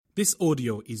This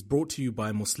audio is brought to you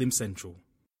by Muslim Central.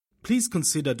 Please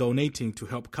consider donating to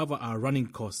help cover our running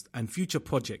costs and future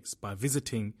projects by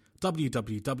visiting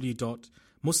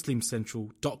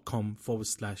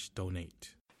www.muslimcentral.com/donate.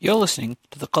 You're listening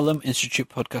to the Qalam Institute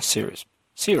podcast series,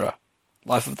 Seerah,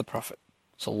 Life of the Prophet,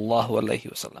 Sallallahu Alaihi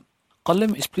Wasallam.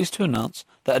 Qalam is pleased to announce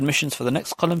that admissions for the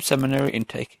next Qalam seminary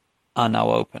intake are now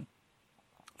open.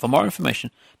 For more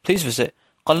information, please visit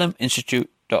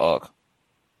qalaminstitute.org.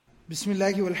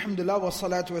 Bismillahi walhamdulillah wa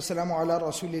salatu wa salamu ala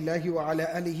rasulillahi wa ala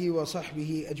alihi wa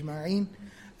sahbihi ajma'een.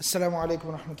 Assalamu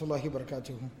alaikum wa rahmatullahi wa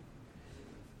barakatuhu.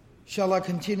 Inshallah,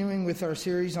 continuing with our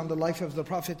series on the life of the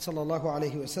Prophet sallallahu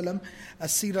alaihi wasallam,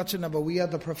 As-Seerah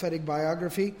Nabawiyah, the prophetic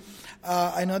biography.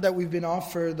 I know that we've been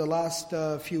off for the last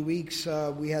few weeks.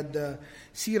 We had the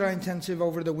Seerah intensive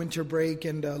over the winter break,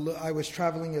 and I was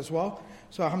traveling as well.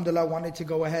 So alhamdulillah, wanted to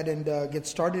go ahead and get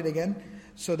started again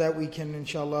so that we can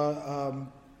inshallah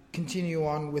continue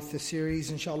on with the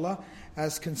series inshallah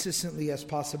as consistently as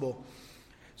possible.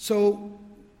 So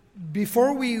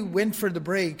before we went for the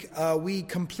break, we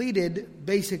completed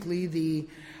basically the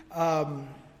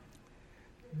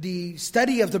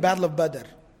study of the Battle of Badr,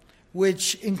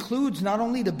 which includes not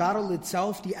only the battle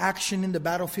itself, the action in the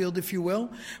battlefield, if you will,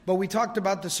 but we talked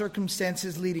about the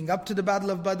circumstances leading up to the Battle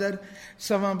of Badr,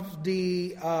 some of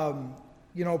the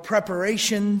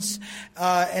preparations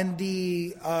and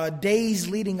the days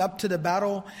leading up to the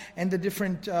battle and the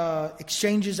different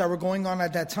exchanges that were going on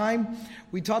at that time.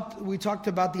 We talked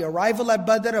about the arrival at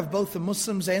Badr of both the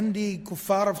Muslims and the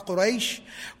Kuffar of Quraysh.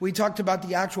 We talked about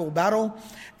the actual battle.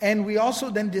 And we also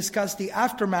then discussed the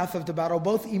aftermath of the battle,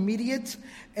 both immediate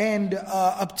and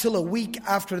up till a week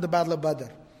after the Battle of Badr.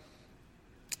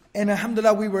 And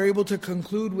alhamdulillah, we were able to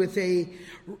conclude with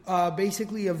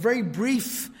basically a very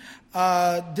brief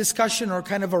discussion or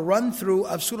kind of a run-through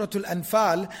of Surah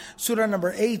Al-Anfal, Surah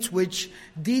number 8, which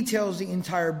details the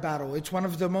entire battle. It's one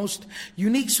of the most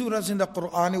unique surahs in the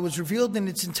Quran. It was revealed in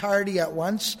its entirety at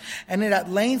once, and it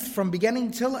at length, from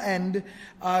beginning till end,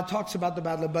 talks about the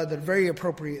Battle of Badr very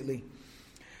appropriately.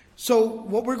 So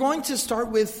what we're going to start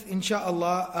with,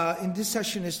 inshallah, in this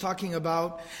session is talking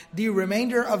about the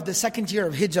remainder of the second year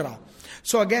of Hijrah.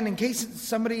 So again, in case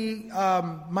somebody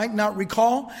might not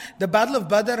recall, the Battle of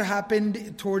Badr happened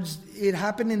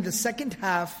in the second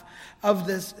half of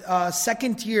the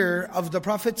second year of the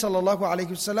Prophet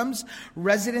ﷺ's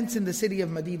residence in the city of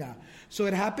Medina. So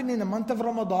it happened in the month of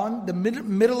Ramadan, the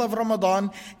middle of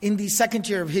Ramadan, in the second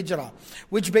year of Hijrah,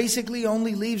 which basically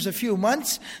only leaves a few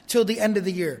months till the end of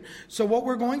the year. So what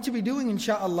we're going to be doing,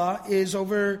 inshallah, is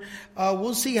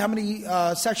we'll see how many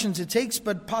sessions it takes,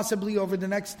 but possibly over the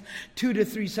next 2 to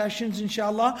 3 sessions,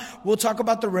 inshallah, we'll talk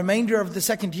about the remainder of the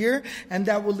second year, and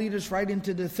that will lead us right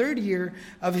into the third year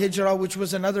of Hijrah, which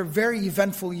was another very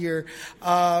eventful year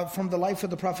from the life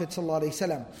of the Prophet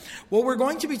ﷺ. What we're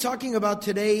going to be talking about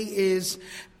today is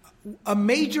a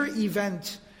major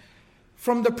event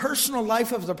from the personal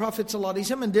life of the Prophet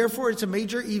ﷺ, and therefore it's a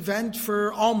major event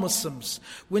for all Muslims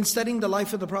when studying the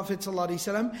life of the Prophet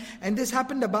ﷺ. And this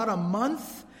happened about a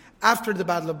month after the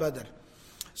Battle of Badr.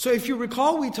 So if you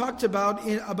recall, we talked about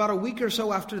a week or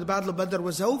so after the Battle of Badr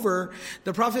was over,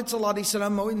 the Prophet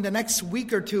ﷺ, in the next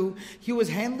week or two, he was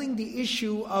handling the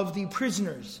issue of the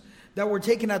prisoners that were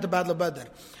taken at the Battle of Badr.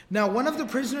 Now, one of the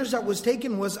prisoners that was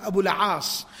taken was Abu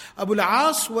al-As. Abu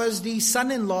al-As was the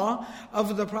son-in-law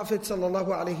of the Prophet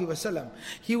ﷺ.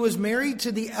 He was married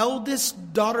to the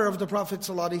eldest daughter of the Prophet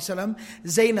ﷺ,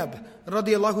 Zainab,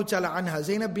 radiyallahu ta'ala anha,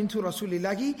 Zainab bintu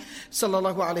Rasulillahi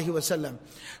sallallahu alayhi wasallam.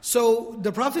 So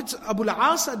the Prophet, Abu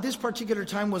al-As at this particular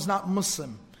time was not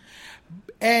Muslim.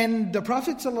 And the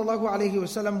Prophet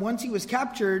ﷺ, once he was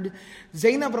captured,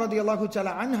 Zainab radiallahu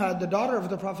ta'ala anha, the daughter of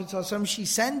the Prophet ﷺ,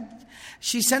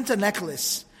 she sent a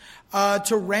necklace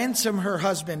to ransom her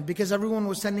husband, because everyone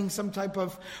was sending some type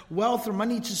of wealth or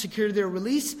money to secure their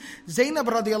release. Zainab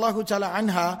radiallahu ta'ala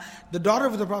anha, the daughter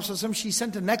of the Prophet ﷺ, she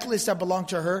sent a necklace that belonged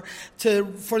to her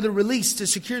for the release, to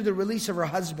secure the release of her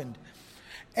husband.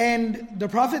 And the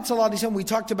Prophet ﷺ, we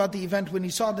talked about the event when he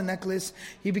saw the necklace,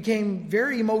 he became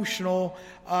very emotional.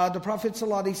 The Prophet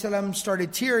ﷺ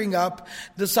started tearing up.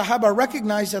 The Sahaba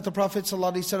recognized that the Prophet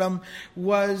ﷺ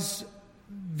was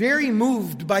very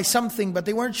moved by something, but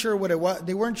they weren't sure what it was.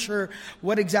 They weren't sure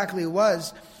what exactly it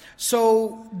was.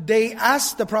 So they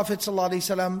asked the Prophet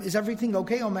ﷺ, is everything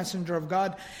okay, O Messenger of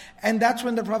God? And that's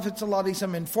when the Prophet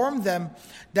ﷺ informed them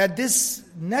that this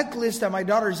necklace that my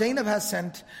daughter Zainab has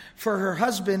sent for her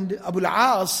husband, Abu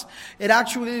al-As, it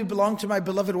actually belonged to my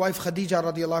beloved wife Khadija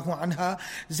radiallahu anha,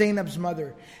 Zainab's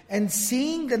mother. And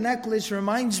seeing the necklace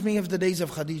reminds me of the days of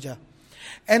Khadija.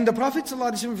 And the Prophet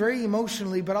ﷺ very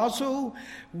emotionally, but also,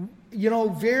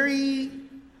 very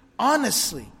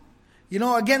honestly,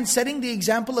 again, setting the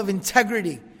example of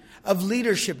integrity, of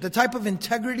leadership, the type of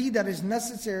integrity that is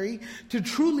necessary to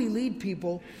truly lead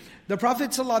people. The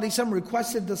Prophet ﷺ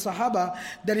requested the Sahaba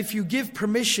that if you give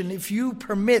permission, if you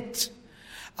permit,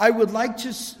 I would like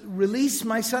to release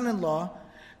my son-in-law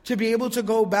to be able to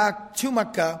go back to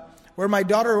Mecca, where my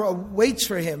daughter waits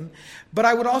for him, but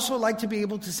I would also like to be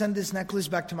able to send this necklace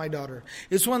back to my daughter.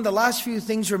 It's one of the last few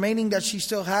things remaining that she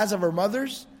still has of her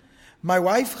mother's, my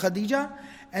wife, Khadija,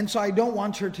 and so I don't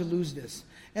want her to lose this.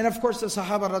 And of course the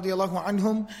Sahaba radiallahu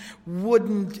anhum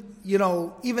wouldn't,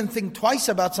 even think twice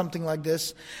about something like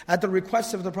this at the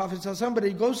request of the Prophet ﷺ. But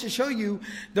it goes to show you,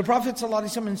 the Prophet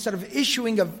ﷺ, instead of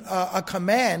issuing a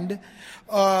command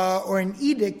or an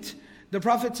edict, the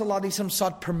Prophet ﷺ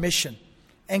sought permission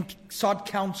and sought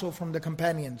counsel from the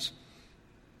companions.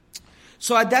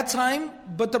 So at that time,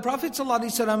 but the Prophet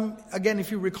ﷺ, again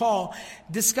if you recall,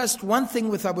 discussed one thing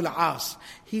with Abu al-As.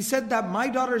 He said that my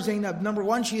daughter Zainab, number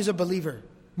one, she is a believer,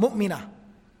 mu'mina,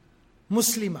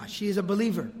 muslima, she is a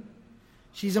believer.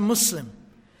 She's a Muslim.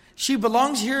 She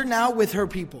belongs here now with her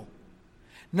people.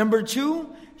 Number two,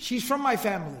 she's from my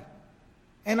family,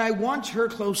 and I want her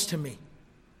close to me.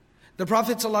 The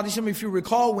Prophet ﷺ, if you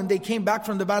recall, when they came back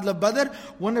from the Battle of Badr,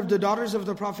 one of the daughters of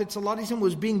the Prophet ﷺ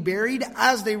was being buried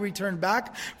as they returned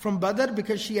back from Badr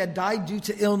because she had died due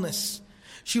to illness.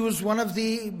 She was one of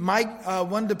the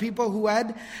people who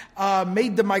had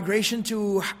made the migration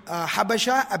to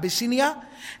Habasha, Abyssinia.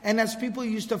 And as people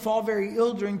used to fall very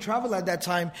ill during travel at that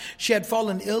time, she had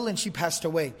fallen ill and she passed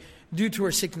away due to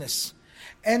her sickness.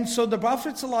 And so the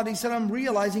Prophet ﷺ,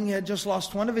 realizing he had just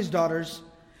lost one of his daughters,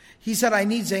 he said, I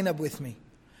need Zainab with me.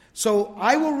 So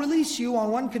I will release you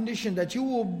on one condition, that you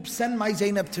will send my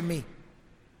Zainab to me.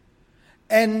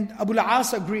 And Abu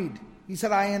al-As agreed. He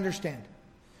said, I understand.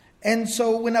 And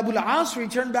so when Abu al-As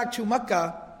returned back to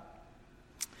Mecca,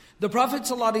 the Prophet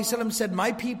ﷺ said,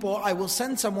 my people, I will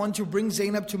send someone to bring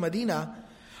Zainab to Medina.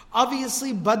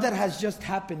 Obviously, Badr has just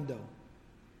happened though.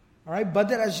 Alright,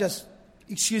 Badr has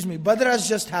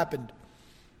just happened.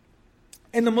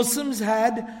 And the Muslims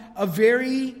had a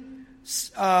very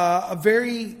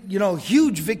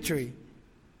huge victory.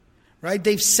 Right?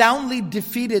 They've soundly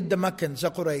defeated the Meccans,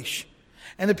 the Quraysh.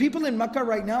 And the people in Mecca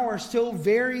right now are still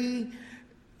very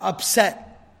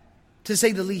upset, to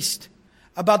say the least,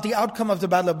 about the outcome of the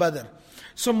Battle of Badr.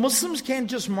 So Muslims can't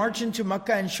just march into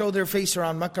Mecca and show their face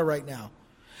around Mecca right now.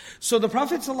 So the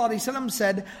Prophet ﷺ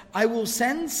said, I will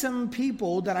send some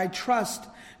people that I trust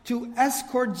to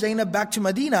escort Zainab back to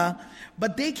Medina,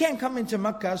 but they can't come into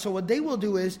Mecca. So what they will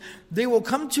do is, they will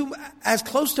come to as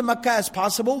close to Mecca as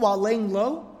possible while laying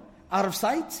low, out of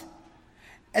sight.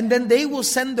 And then they will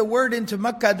send the word into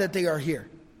Mecca that they are here.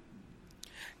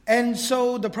 And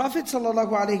so the Prophet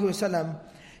ﷺ,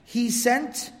 he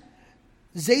sent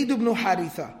Zayd ibn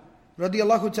Haritha,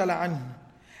 radiallahu ta'ala anhu.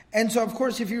 And so of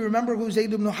course, if you remember who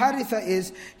Zayd ibn Haritha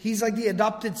is, he's like the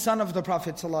adopted son of the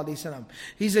Prophet ﷺ.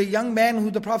 He's a young man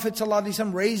who the Prophet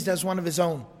ﷺ raised as one of his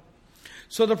own.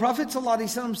 So the Prophet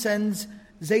ﷺ sends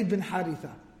Zayd bin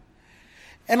Haritha.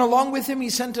 And along with him, he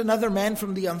sent another man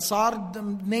from the Ansar.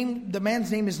 The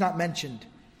man's name is not mentioned.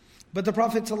 But the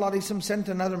Prophet ﷺ sent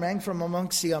another man from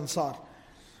amongst the Ansar.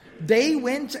 They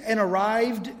went and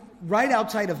arrived right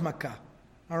outside of Mecca.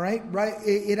 Alright?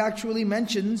 It actually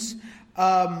mentions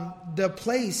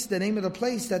the name of the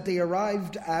place that they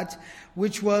arrived at,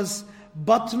 which was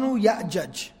Batnu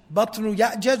Ya'jaj. Batnu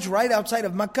Ya'jaj, right outside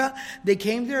of Mecca. They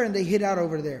came there and they hid out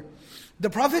over there. The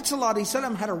Prophet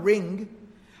ﷺ had a ring,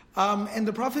 and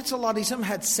the Prophet ﷺ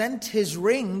had sent his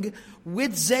ring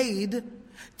with Zayd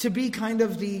to be kind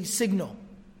of the signal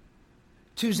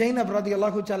to Zainab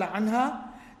radiallahu ta'ala anha,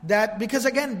 that because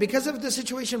of the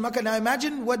situation in Makkah. Now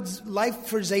imagine what life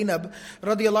for Zainab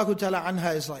radiallahu ta'ala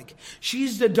anha is like.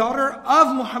 She's the daughter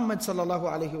of Muhammad sallallahu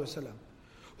alayhi wasallam,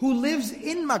 who lives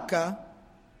in Makkah.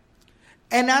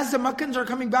 And as the Meccans are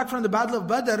coming back from the Battle of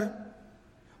Badr,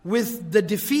 with the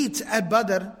defeat at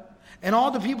Badr, and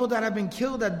all the people that have been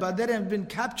killed at Badr and been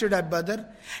captured at Badr,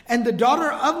 and the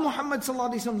daughter of Muhammad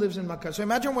sallallahu alayhi wasallam lives in Makkah. So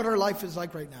imagine what her life is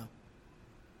like right now.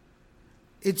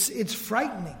 It's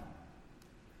frightening.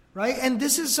 Right? And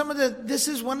this is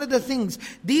one of the things.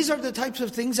 These are the types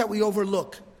of things that we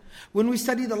overlook when we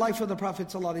study the life of the Prophet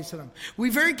ﷺ. We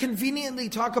very conveniently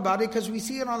talk about it because we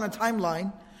see it on a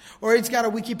timeline, or it's got a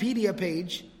Wikipedia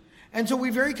page. And so we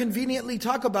very conveniently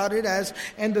talk about it as,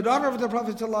 and the daughter of the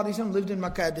Prophet ﷺ lived in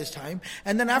Makkah at this time.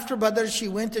 And then after Badr, she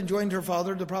went and joined her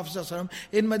father, the Prophet ﷺ,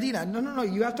 in Medina. No,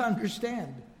 you have to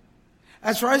understand.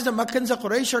 As far as the Meccans, the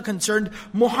Quraysh are concerned,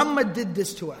 Muhammad did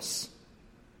this to us.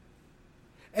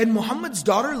 And Muhammad's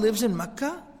daughter lives in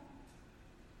Mecca?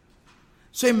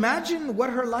 So imagine what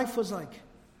her life was like.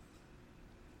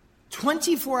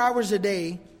 24 hours a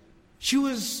day, she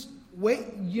was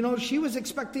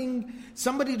expecting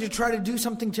somebody to try to do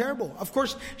something terrible. Of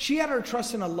course, she had her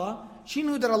trust in Allah. She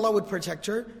knew that Allah would protect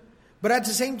her. But at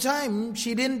the same time,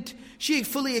 she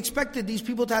fully expected these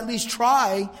people to at least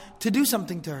try to do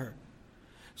something to her.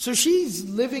 So she's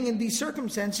living in these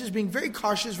circumstances, being very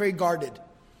cautious, very guarded.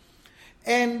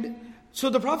 And so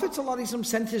the Prophet ﷺ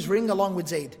sent his ring along with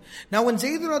Zayd. Now when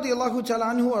Zayd radiallahu ta'ala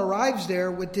anhu arrives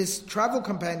there with his travel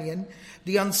companion,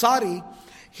 the Ansari,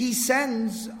 he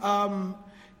sends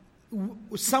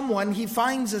someone, he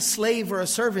finds a slave or a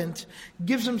servant,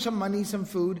 gives him some money, some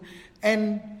food,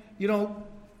 and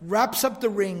wraps up the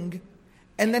ring.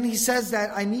 And then he says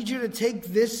that, I need you to take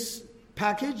this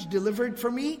package delivered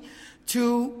for me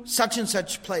to such and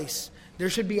such place. There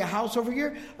should be a house over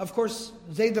here. Of course,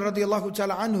 Zayd radiallahu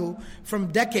ta'ala anhu,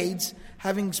 from decades,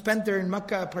 having spent there in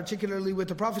Mecca, particularly with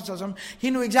the Prophet ﷺ,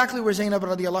 he knew exactly where Zainab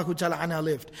radiallahu ta'ala anha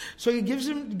lived. So he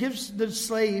gives the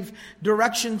slave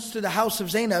directions to the house of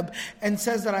Zainab and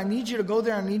says that I need you to go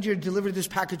there, I need you to deliver this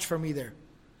package for me there,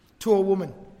 to a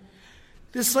woman.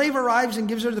 The slave arrives and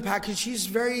gives her the package. She's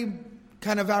very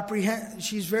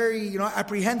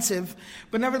apprehensive,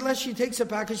 but nevertheless she takes the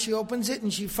package, she opens it,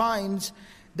 and she finds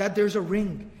that there's a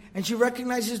ring. And she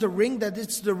recognizes the ring, that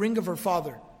it's the ring of her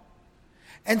father.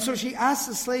 And so she asks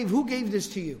the slave, who gave this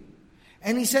to you?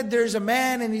 And he said, there's a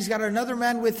man and he's got another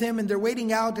man with him and they're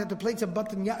waiting out at the place of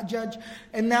Batn Ya'jaj.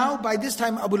 And now by this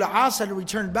time Abu al-As had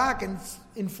returned back and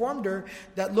informed her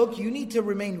that, look, you need to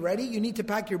remain ready, you need to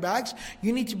pack your bags,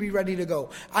 you need to be ready to go.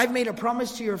 I've made a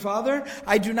promise to your father,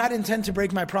 I do not intend to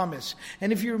break my promise.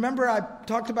 And if you remember, I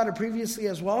talked about it previously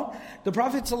as well, the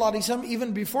Prophet ﷺ,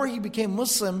 even before he became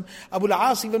Muslim, Abu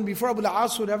al-As, even before Abu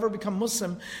al-As would ever become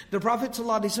Muslim, the Prophet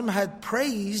ﷺ had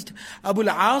praised Abu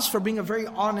al-As for being a very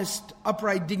honest,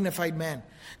 upright, dignified man.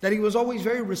 That he was always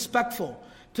very respectful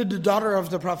to the daughter of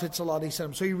the Prophet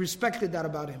ﷺ. So he respected that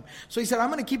about him. So he said, I'm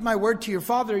going to keep my word to your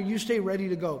father, you stay ready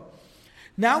to go.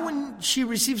 Now when she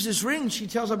receives this ring, she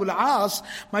tells Abu al-As,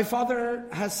 my father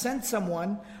has sent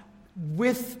someone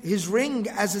with his ring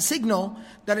as a signal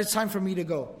that it's time for me to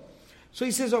go. So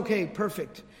he says, okay,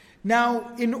 perfect.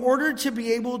 Now, in order to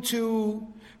be able to,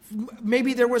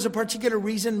 maybe there was a particular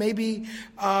reason, maybe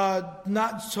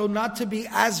not to be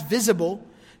as visible,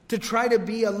 to try to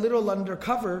be a little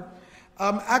undercover.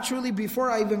 Actually,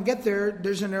 before I even get there,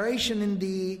 there's a narration in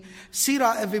the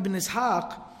Seerah of Ibn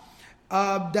Ishaq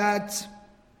that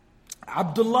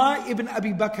Abdullah ibn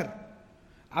Abi Bakr,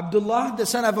 Abdullah, the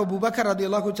son of Abu Bakr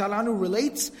radiallahu ta'ala anhu,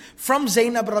 relates from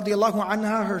Zainab radiallahu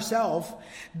anha herself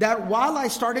that while I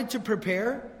started to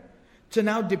prepare to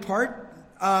now depart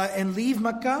and leave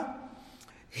Mecca,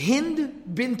 Hind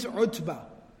bint Utbah,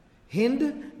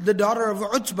 Hind, the daughter of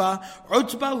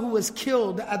Utbah who was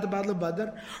killed at the Battle of Badr,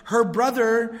 her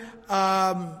brother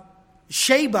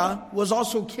Shayba was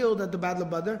also killed at the Battle of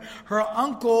Badr, her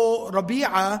uncle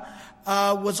Rabi'ah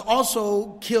was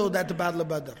also killed at the Battle of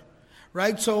Badr.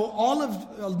 Right?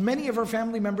 So many of her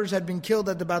family members had been killed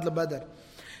at the Battle of Badr.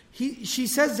 She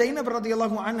says, Zainab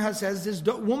radiallahu anha says, this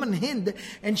woman Hind,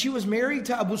 and she was married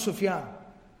to Abu Sufyan.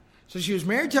 So she was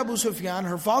married to Abu Sufyan.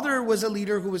 Her father was a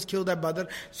leader who was killed at Badr.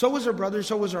 So was her brother,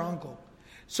 so was her uncle.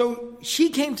 So she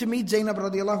came to meet Zainab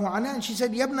radiallahu anha and she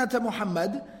said, Yabnata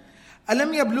Muhammad,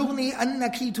 alam yablughni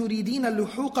annaki turidina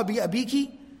luhuqa bi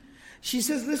abiki? She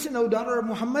says, listen, O daughter of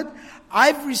Muhammad,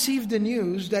 I've received the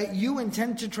news that you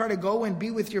intend to try to go and be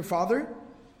with your father.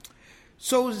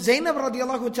 So Zainab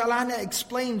radiallahu ta'ala anha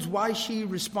explains why she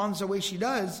responds the way she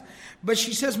does. But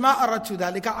she says, Ma aratu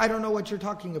dhalika, I don't know what you're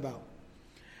talking about.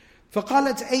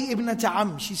 فَقَالَتْ أَيْ إِبْنَةَ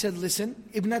عَمْ. She said, listen,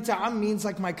 إِبْنَةَ عَمْ means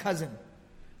like my cousin.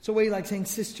 It's a way like saying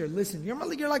sister. Listen, you're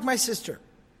like my sister.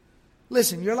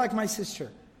 Listen, you're like my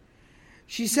sister.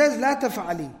 She says, لَا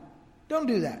تَفْعَلِي. Don't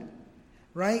do that.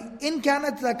 Right? إن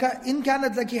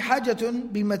كانت لك حاجة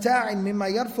بمتاع مما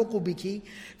يرفق بك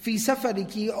في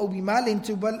سفرك أو بمال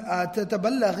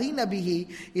تتبلغين به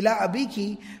إلى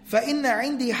أبيك فإن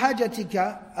عندي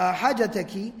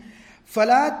حاجتك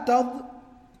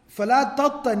فلا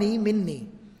تطني مني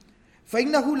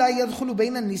فإنه لا يدخل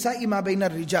بين النساء ما بين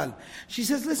الرجال. She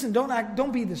says, listen,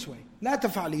 don't be this way. لا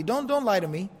تفعلي. Don't lie to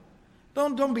me.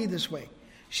 Don't be this way.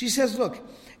 She says, look,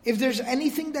 if there's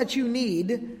anything that you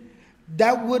need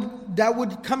that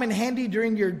would come in handy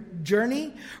during your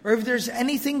journey, or if there's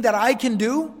anything that I can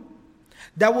do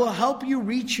that will help you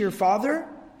reach your father,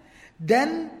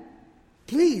 then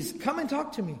please come and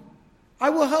talk to me. I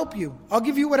will help you. I'll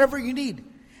give you whatever you need.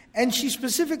 And she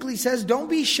specifically says, don't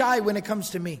be shy when it comes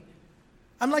to me.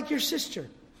 I'm like your sister.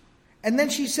 And then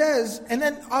she says, and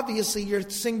then obviously you're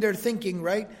sitting there thinking,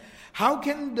 right? How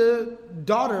can the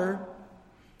daughter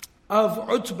of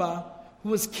Utbah, who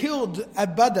was killed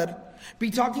at Badr,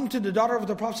 be talking to the daughter of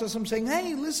the Prophet ﷺ saying,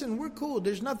 hey, listen, we're cool,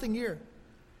 there's nothing here.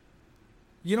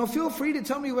 Feel free to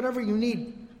tell me whatever you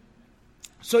need.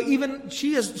 So even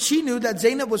she knew that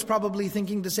Zainab was probably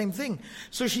thinking the same thing.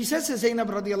 So she says to Zainab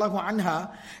radiallahu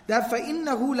anha that فَإِنَّهُ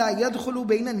لَا يَدْخُلُ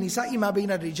بَيْنَ النِّسَاءِ مَا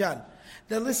بَيْنَ الرِّجَالِ.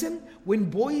 That listen, when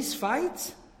boys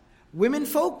fight, women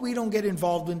folk, we don't get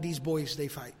involved when these boys, they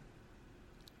fight.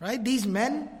 Right? These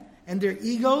men and their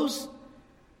egos,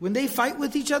 when they fight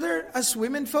with each other, us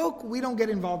women folk, we don't get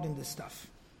involved in this stuff.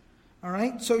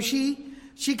 Alright? So she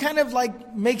kind of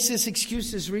like makes this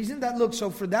excuse, this reason, that look, so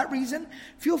for that reason,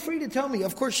 feel free to tell me.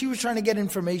 Of course, she was trying to get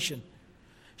information.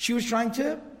 She was trying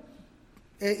to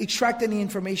extract any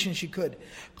information she could.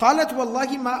 قالت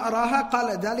والله ما أراها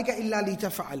قال ذلك إلا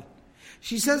لتفعل.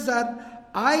 She says that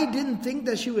I didn't think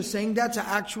that she was saying that to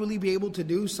actually be able to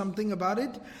do something about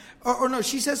it. Or no,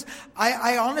 she says,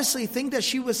 I honestly think that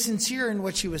she was sincere in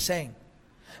what she was saying.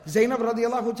 Zainab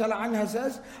radiallahu ta'ala anha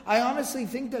says, I honestly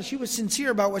think that she was sincere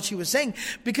about what she was saying.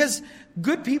 Because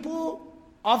good people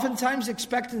oftentimes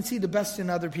expect and see the best in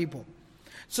other people.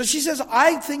 So she says,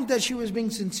 I think that she was being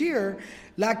sincere,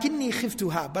 لَكِنِّي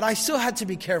خِفْتُهَا. But I still had to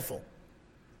be careful.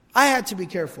 I had to be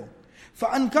careful.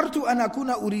 فَأَنْكَرْتُ أَنْ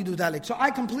أَكُونَ أُرِيدُ ذَلِكَ. So I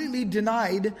completely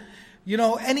denied,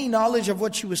 any knowledge of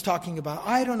what she was talking about.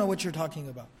 I don't know what you're talking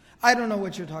about. I don't know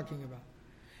what you're talking about.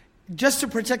 Just to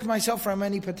protect myself from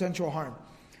any potential harm.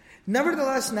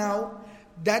 Nevertheless, now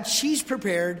that she's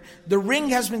prepared, the ring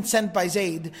has been sent by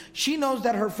Zayd. She knows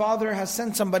that her father has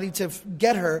sent somebody to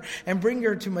get her and bring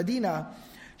her to Medina.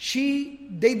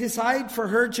 They decide for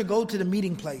her to go to the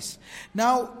meeting place.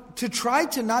 Now, to try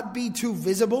to not be too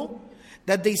visible,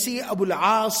 that they see Abu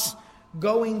al-As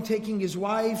going, taking his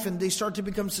wife, and they start to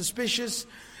become suspicious.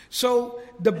 So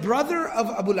the brother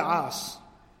of Abu al-As,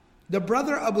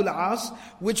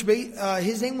 which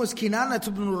his name was Kinana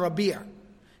ibn Rabi'.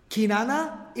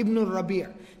 Kinana ibn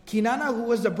Rabi'. Kinana, who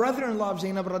was the brother-in-law of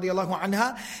Zainab radiallahu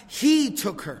anha, he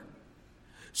took her.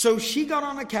 So she got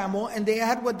on a camel, and they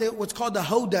had what's called the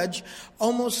hodaj,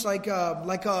 almost like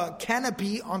a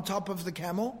canopy on top of the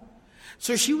camel.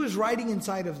 So she was riding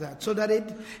inside of that,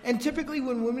 and typically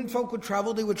when women folk would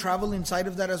travel, they would travel inside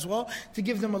of that as well, to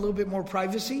give them a little bit more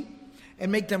privacy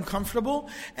and make them comfortable.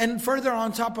 And further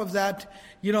on top of that,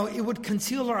 it would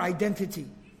conceal her identity.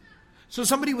 So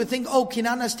somebody would think,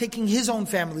 Kinana's taking his own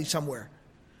family somewhere.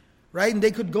 Right? And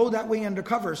they could go that way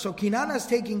undercover. So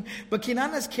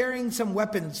Kinana's carrying some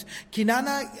weapons.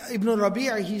 Kinana ibn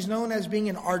Rabi', he's known as being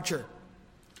an archer.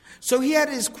 So he had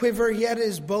his quiver, he had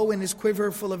his bow and his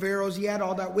quiver full of arrows, he had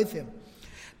all that with him.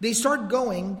 They start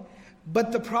going,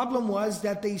 but the problem was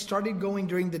that they started going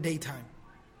during the daytime.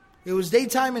 It was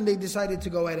daytime and they decided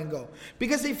to go ahead and go.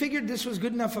 Because they figured this was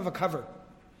good enough of a cover.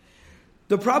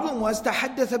 The problem was,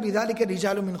 تَحَدَّثَ بِذَلِكَ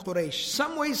رِجَالٌ مِّن قُرَيْشٍ.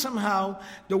 Some way, somehow,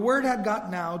 the word had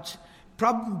gotten out,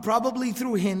 probably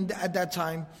through Hind at that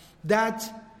time, that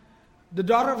the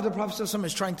daughter of the Prophet ﷺ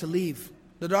is trying to leave.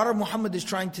 The daughter of Muhammad is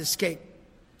trying to escape.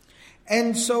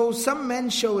 And so some men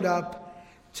showed up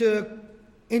to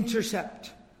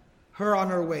intercept her on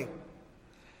her way.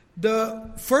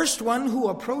 The first one who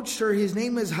approached her, his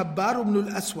name is Habbar ibn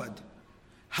al-Aswad.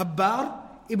 Habbar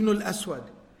ibn al-Aswad.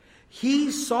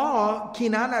 He saw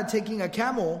Kinana taking a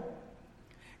camel,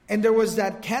 and there was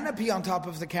that canopy on top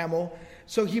of the camel.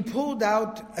 So he pulled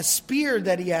out a spear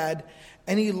that he had,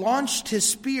 and he launched his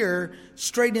spear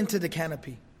straight into the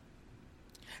canopy.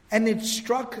 And it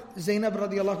struck Zainab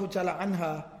radiallahu ta'ala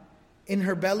anha in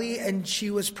her belly, and she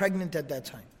was pregnant at that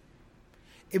time.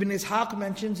 Ibn Ishaq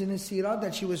mentions in his Seerah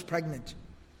that she was pregnant.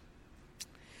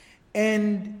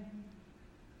 And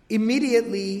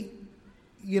immediately,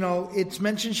 it's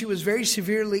mentioned she was very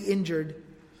severely injured.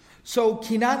 So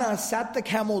Kinana sat the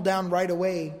camel down right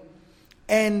away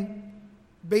and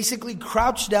basically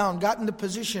crouched down, got into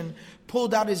position,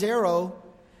 pulled out his arrow,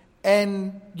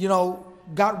 and,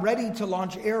 got ready to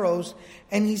launch arrows.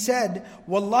 And he said,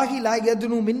 Wallahi la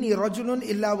yadnu minni rajulun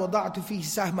illa wada'tu fihi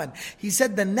sahman. He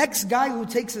said, the next guy who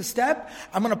takes a step,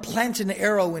 I'm going to plant an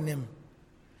arrow in him.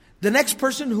 The next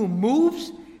person who moves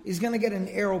is going to get an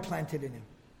arrow planted in him.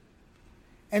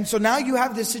 And so now you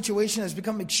have this situation that's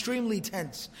become extremely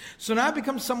tense. So now it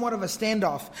becomes somewhat of a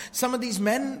standoff. Some of these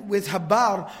men with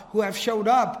Habbar who have showed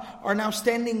up are now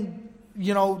standing,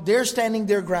 they're standing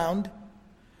their ground,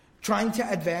 trying to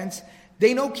advance.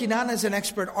 They know Kinana is an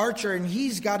expert archer and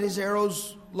he's got his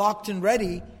arrows locked and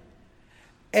ready.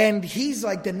 And he's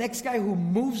like, the next guy who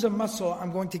moves a muscle,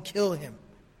 I'm going to kill him.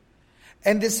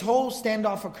 And this whole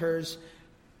standoff occurs.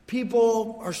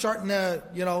 People are starting to,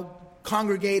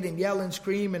 congregate and yell and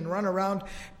scream and run around.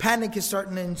 Panic is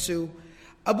starting to ensue.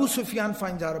 Abu Sufyan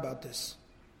finds out about this.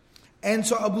 And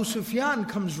so Abu Sufyan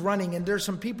comes running, and there's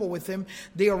some people with him.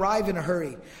 They arrive in a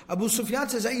hurry. Abu Sufyan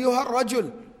says, Ayyuha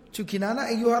rajul, to Kinana,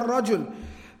 Ayyuha rajul,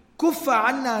 kuffa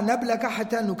anna nablaka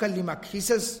hatta nukallimak. He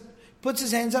says, puts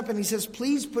his hands up and he says,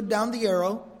 please put down the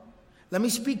arrow. Let me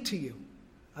speak to you.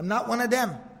 I'm not one of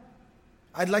them.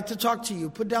 I'd like to talk to you.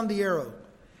 Put down the arrow.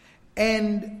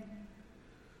 And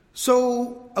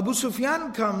so Abu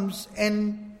Sufyan comes,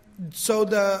 and so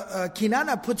the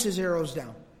Kinana puts his arrows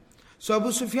down. So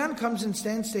Abu Sufyan comes and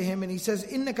stands to him and he says,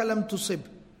 Innaka lam tusib.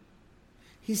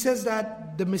 He says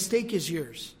that the mistake is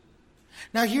yours.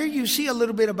 Now here you see a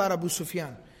little bit about Abu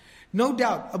Sufyan. No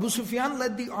doubt, Abu Sufyan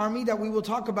led the army that we will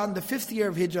talk about in the 5th year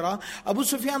of Hijrah. Abu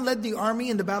Sufyan led the army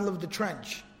in the Battle of the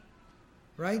Trench.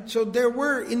 Right? So there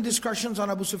were indiscretions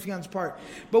on Abu Sufyan's part.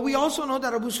 But we also know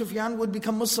that Abu Sufyan would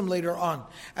become Muslim later on.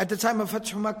 At the time of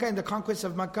Fath Makkah and the conquest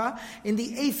of Makkah in the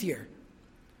 8th year.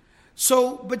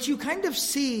 So, but you kind of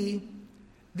see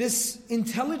this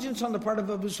intelligence on the part of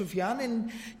Abu Sufyan,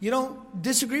 and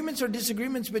disagreements are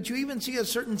disagreements, but you even see a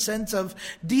certain sense of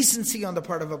decency on the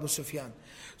part of Abu Sufyan.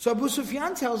 So Abu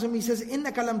Sufyan tells him, he says,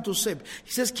 Innaka lam tusib.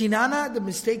 He says, Kinana, the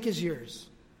mistake is yours.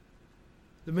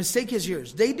 The mistake is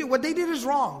yours. What they did is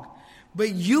wrong, but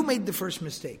you made the first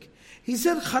mistake. He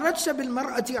said, Kharajta bil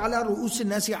mar'ati ala ru'us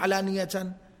an-nasi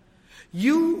alaniyatan.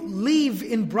 You leave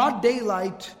in broad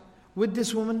daylight with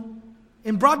this woman.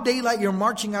 In broad daylight, you're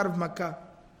marching out of Makkah.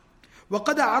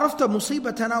 وَقَدْ عَرَفْتَ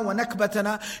مُصِيبَتَنَا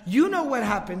وَنَكْبَتَنَا. You know what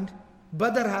happened.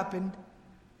 Badr happened.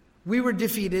 We were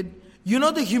defeated. You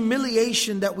know the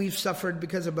humiliation that we've suffered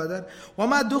because of Badr.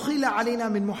 وَمَا دُخِلَ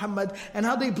عَلَيْنَا مِن مُحَمَّدٍ. And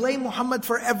how they blame Muhammad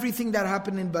for everything that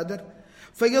happened in Badr.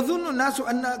 فَيَظُنُّ النَّاسُ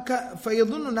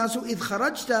إِذْ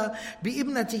خَرَجْتَ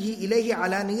بِإِبْنَتِهِ إِلَيْهِ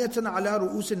عَلَانِيَةً عَلَى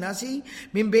رُؤُوسِ النَّاسِ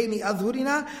مِن بَيْنِ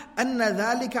أَظْهُرِنَا أَنَّ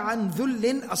ذَلِكَ عَنْ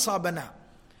ذُلٍّ أَصَابَنَا.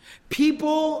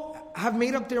 People have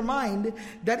made up their mind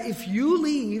that if you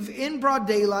leave in broad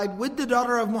daylight with the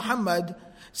daughter of Muhammad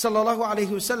sallallahu alaihi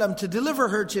wasallam to deliver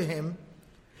her to him,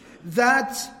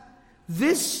 that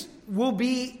this will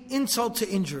be insult to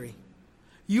injury.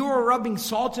 You are rubbing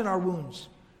salt in our wounds.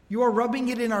 You are rubbing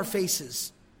it in our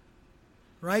faces.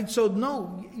 Right? So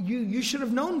no, you should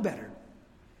have known better.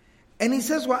 And he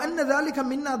says, وَأَنَّ ذَلِكَ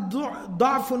مِنَّا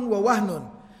ضَعْفٌ وَوَهْنٌ.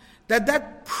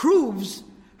 That proves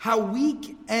how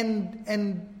weak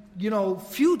and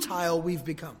futile we've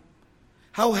become.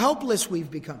 How helpless we've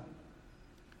become.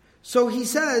 So he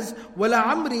says, وَلَا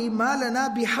عَمْرِي مَا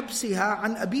لَنَا بِحَبْسِهَا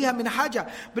عَنْ أَبِيهَا مِنْ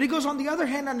حَاجَةٍ. But he goes, on the other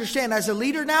hand, understand, as a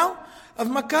leader now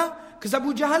of Makkah, because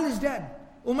Abu Jahl is dead,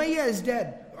 Umayyah is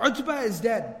dead, Utbah is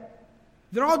dead.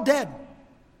 They're all dead.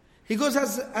 He goes,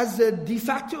 as the de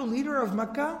facto leader of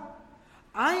Makkah,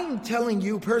 I'm telling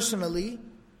you personally,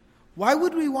 why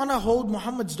would we want to hold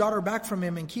Muhammad's daughter back from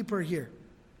him and keep her here?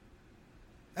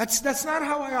 That's not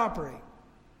how I operate.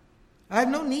 I have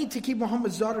no need to keep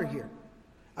Muhammad's daughter here.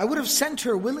 I would have sent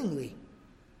her willingly.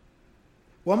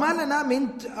 وَمَا لَنَا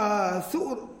مِن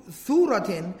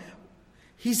ثُورَةٍ.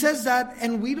 He says that,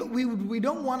 and we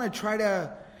don't want to try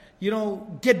to,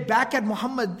 get back at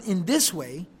Muhammad in this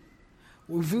way.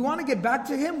 If we want to get back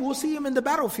to him, we'll see him in the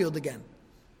battlefield again.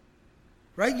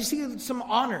 Right? You see some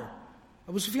honor.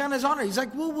 Abu Sufyan has honor. He's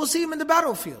like, we'll see him in the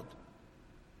battlefield.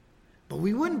 But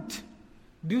we wouldn't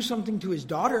do something to his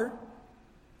daughter.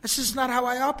 That's just not how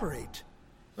I operate.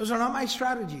 Those are not my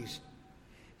strategies.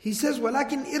 He says,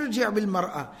 وَلَكِنْ إِرْجِعْ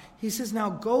بِالْمَرْأَةِ. He says, now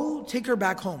go take her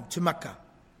back home to Mecca.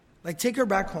 Like take her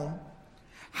back home.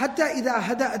 حَتَّى إِذَا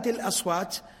هَدَأَتِ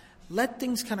الْأَصْوَاتِ. Let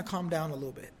things kind of calm down a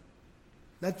little bit.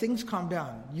 Let things calm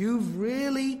down. You've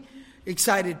really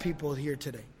excited people here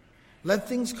today. Let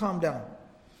things calm down.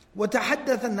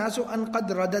 وَتَحَدَّثَ النَّاسُ أَنْ قَدْ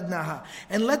رَدَدْنَاهَا.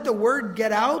 And let the word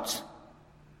get out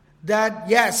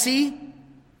that, see,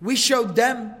 we showed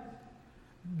them.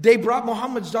 They brought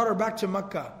Muhammad's daughter back to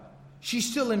Mecca. She's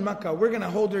still in Mecca. We're going to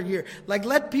hold her here. Like,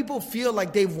 let people feel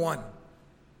like they've won.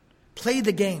 Play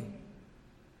the game.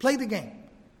 Play the game.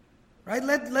 Right?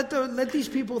 Let these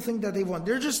people think that they've won.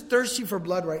 They're just thirsty for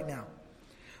blood right now.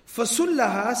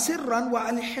 فَسُلَّهَا سِرًّا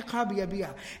وَأَلْحِقْهَا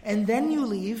بِيَبِيهَا. And then you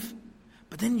leave,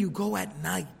 but then you go at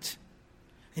night.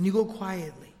 And you go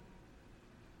quietly.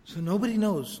 So nobody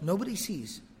knows. Nobody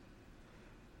sees.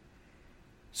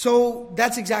 So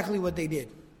that's exactly what they did.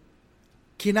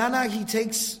 Kinana, he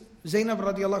takes Zainab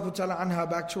radiallahu ta'ala anha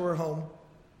back to her home.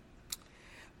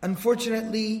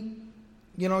 Unfortunately,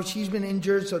 she's been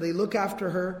injured, so they look after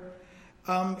her.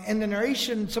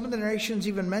 And some of the narrations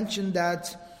even mention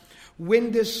that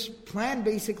when this plan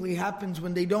basically happens,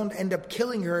 when they don't end up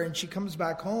killing her and she comes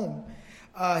back home,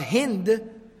 Hind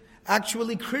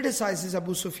actually criticizes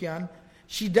Abu Sufyan.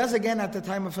 She does again at the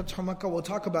time of Fathu Makkah, we'll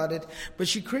talk about it, but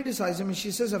she criticizes him and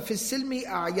she says, فِي السِّلْمِ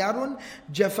أَعْيَارٌ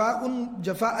جَفَاءً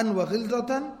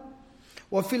وَغِلْظَةً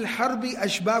وَفِي الْحَرْبِ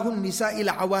أَشْبَاهُ النِّسَاءِ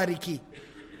الْعَوَارِكِ.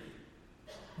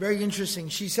 Very interesting.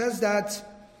 She says that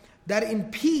in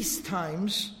peace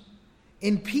times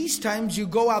you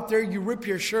go out there, you rip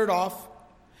your shirt off,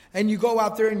 and you go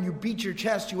out there and you beat your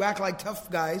chest, you act like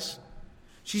tough guys.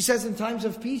 She says in times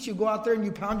of peace, you go out there and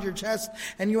you pound your chest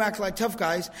and you act like tough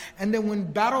guys. And then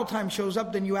when battle time shows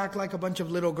up, then you act like a bunch of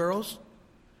little girls.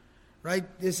 Right?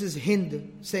 This is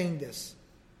Hind saying this.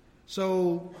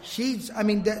 So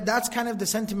that's kind of the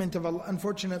sentiment of,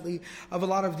 unfortunately, of a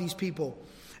lot of these people.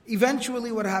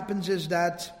 Eventually what happens is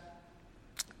that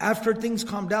after things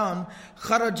calm down,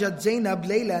 خرجت Zainab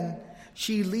ليلا,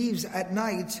 she leaves at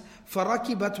night.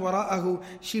 فَرَكِبَتْ وَرَاءَهُ,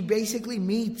 she basically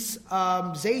meets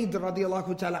Zayd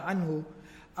radiallahu ta'ala anhu.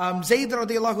 Zayd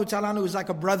radiallahu ta'ala anhu is like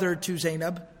a brother to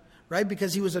Zainab, right?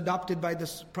 Because he was adopted by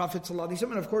the Prophet sallallahu alaihi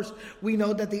wasallam. And of course, we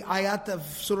know that the ayat of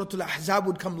Surah Al-Ahzab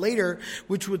would come later,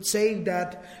 which would say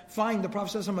that, fine, the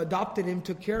Prophet sallallahu alaihi wasallam adopted him,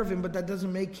 took care of him, but that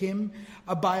doesn't make him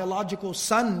a biological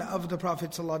son of the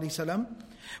Prophet sallallahu alaihi wasallam.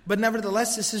 But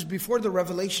nevertheless, this is before the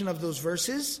revelation of those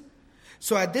verses.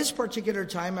 So at this particular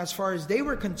time, as far as they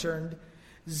were concerned,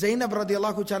 Zainab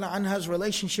radiallahu ta'ala anha's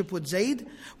relationship with Zayd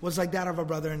was like that of a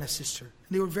brother and a sister.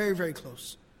 They were very, very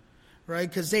close. Right?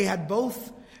 Because they had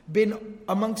both been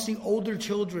amongst the older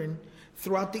children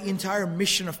throughout the entire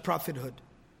mission of prophethood.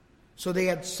 So they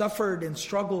had suffered and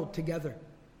struggled together.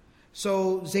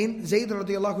 So Zayd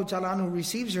radiallahu ta'ala anhu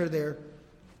receives her there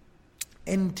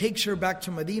and takes her back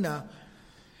to Medina.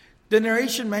 The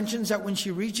narration mentions that when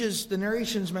she reaches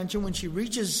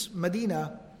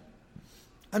Medina,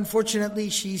 unfortunately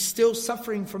she's still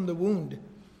suffering from the wound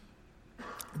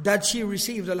that she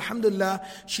received. Alhamdulillah,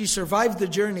 she survived the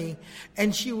journey,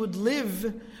 and she would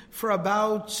live for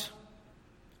about,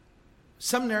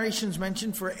 some narrations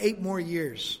mention, for 8 more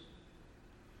years.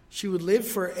 She would live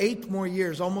for 8 more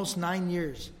years, almost 9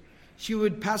 years. She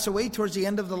would pass away towards the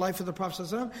end of the life of the Prophet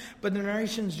ﷺ, but the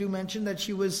narrations do mention that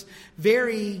she was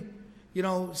very,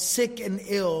 sick and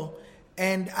ill,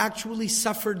 and actually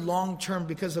suffered long-term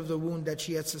because of the wound that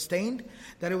she had sustained,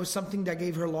 that it was something that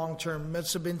gave her long-term.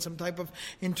 Must have been some type of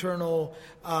internal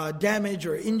damage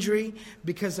or injury,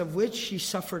 because of which she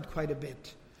suffered quite a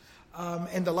bit.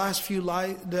 And the last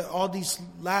all these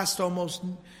last almost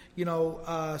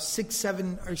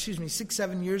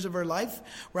 6-7 years of her life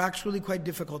were actually quite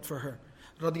difficult for her,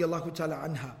 radiyallahu ta'ala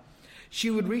anha. She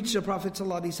would reach the Prophet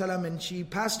ﷺ, and she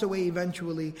passed away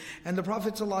eventually. And the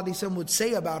Prophet ﷺ would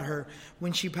say about her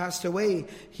when she passed away,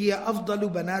 "Hiya afdalu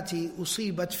banati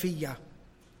usibat fiyya."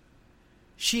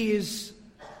 She is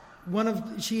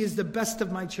the best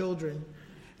of my children,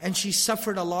 and she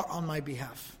suffered a lot on my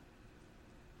behalf.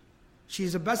 She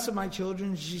is the best of my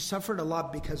children, she suffered a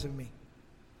lot because of me.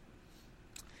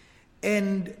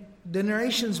 And the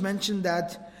narrations mention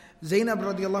that Zainab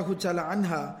radiallahu ta'ala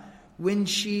anha, when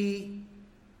she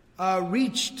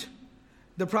reached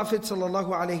the Prophet sallallahu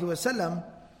alaihi wasallam,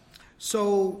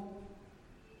 so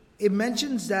it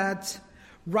mentions that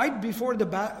right before the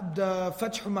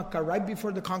Fathu Makkah, right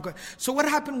before the conquest. So what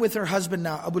happened with her husband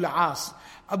now, Abu al-As?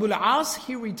 Abu al-As,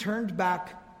 he returned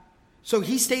back. So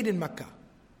he stayed in Makkah.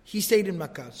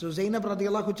 So Zainab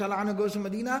radiallahu ta'ala anha goes to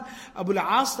Medina. Abu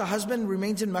al-As, the husband,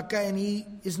 remains in Makkah, and he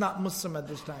is not Muslim at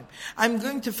this time. I'm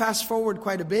going to fast forward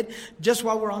quite a bit, just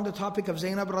while we're on the topic of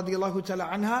Zainab radiallahu ta'ala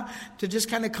anha, to just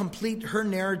kind of complete her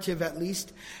narrative at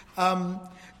least.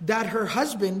 That her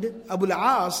husband, Abu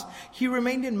al-As, he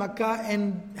remained in Makkah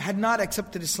and had not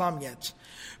accepted Islam yet.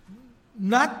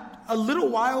 Not a little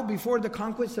while before the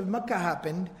conquest of Makkah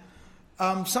happened,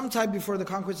 sometime before the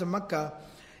conquest of Makkah,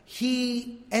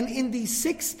 and in the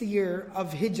 6th year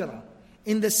of Hijrah,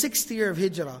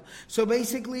 so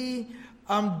basically,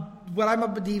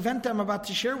 the event I'm about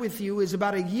to share with you is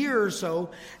about a year or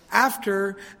so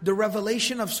after the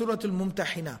revelation of Surah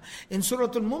Al-Mumtahina. In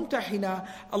Surah Al-Mumtahina,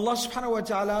 Allah subhanahu wa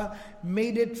ta'ala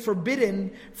made it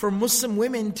forbidden for Muslim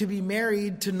women to be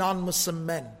married to non-Muslim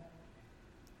men.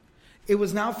 It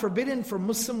was now forbidden for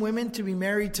Muslim women to be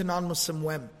married to non-Muslim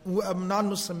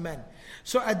men.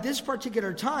 So at this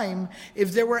particular time,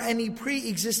 if there were any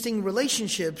pre-existing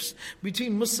relationships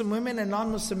between Muslim women and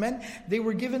non-Muslim men, they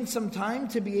were given some time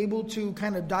to be able to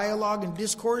kind of dialogue and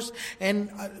discourse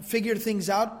and figure things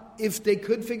out, if they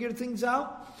could figure things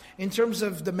out, in terms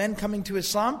of the men coming to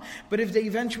Islam. But if they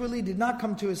eventually did not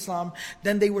come to Islam,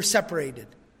 then they were separated.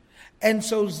 And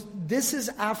so this is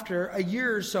after a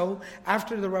year or so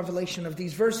after the revelation of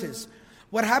these verses.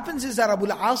 What happens is that Abu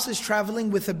al-As is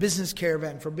traveling with a business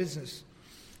caravan for business.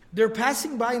 They're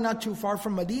passing by not too far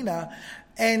from Medina,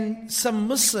 and some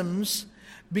Muslims,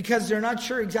 because they're not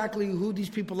sure exactly who these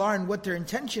people are and what their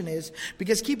intention is,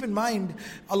 because keep in mind,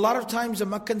 a lot of times the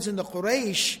Meccans and the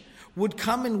Quraysh would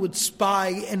come and would spy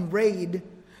and raid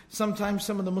sometimes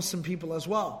some of the Muslim people as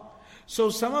well. So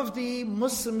some of the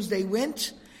Muslims, they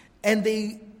went and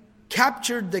they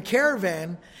captured the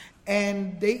caravan,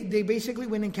 and they basically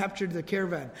went and captured the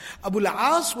caravan. Abu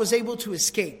al-As was able to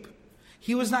escape.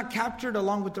 He was not captured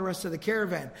along with the rest of the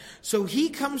caravan. So he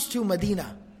comes to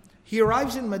Medina. He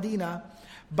arrives in Medina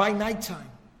by nighttime.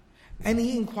 And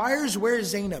he inquires, where is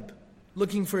Zainab?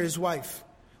 Looking for his wife.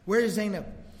 Where is Zainab?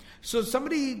 So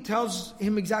somebody tells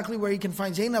him exactly where he can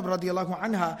find Zainab radiallahu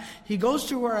anha. He goes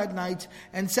to her at night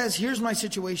and says, here's my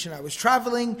situation. I was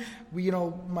traveling,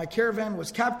 my caravan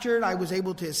was captured, I was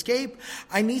able to escape.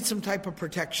 I need some type of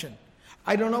protection.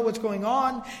 I don't know what's going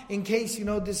on, in case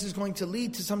this is going to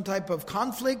lead to some type of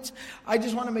conflict. I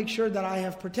just want to make sure that I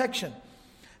have protection.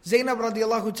 Zainab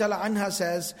radiallahu ta'ala anha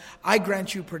says, I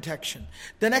grant you protection.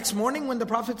 The next morning when the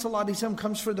Prophet ﷺ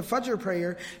comes for the Fajr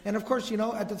prayer, and of course,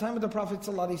 at the time of the Prophet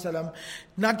ﷺ,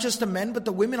 not just the men, but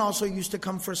the women also used to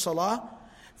come for Salah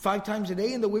 5 times a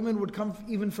day, and the women would come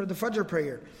even for the Fajr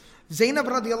prayer. Zainab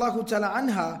radiallahu ta'ala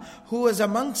anha, who was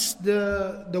amongst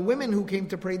the women who came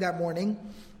to pray that morning,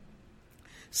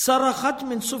 Sarakhat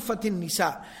min suffatin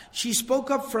nisa. She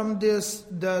spoke up from the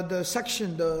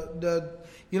section, the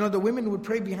women would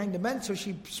pray behind the men, so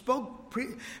she spoke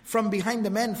from behind the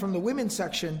men, from the women's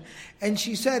section, and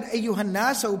she said, Ayyuhan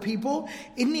nas, O people,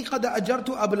 inni qad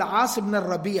ajartu Abu al-As ibn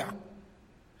al-Rabi'.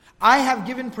 I have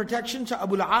given protection to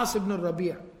Abu al-As ibn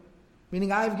al-Rabi'.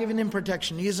 Meaning I have given him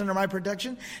protection. He is under my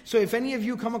protection. So if any of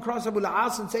you come across Abu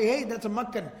al-As and say, hey, that's a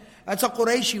Meccan, that's a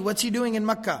Qurayshi, what's he doing in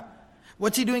Mecca?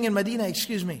 What's he doing in Medina,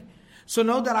 excuse me? So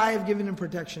know that I have given him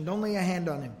protection. Don't lay a hand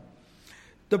on him.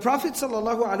 The Prophet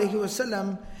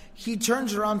ﷺ, he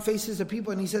turns around, faces the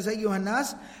people, and he says, Ayyuhan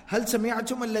nas, hal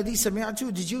sami'atum alladhi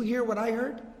sami'atu? Did you hear what I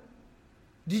heard?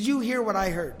 Did you hear what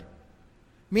I heard?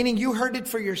 Meaning you heard it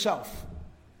for yourself.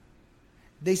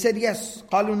 They said yes.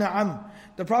 قالوا نعم.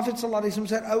 The Prophet ﷺ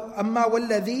said, أما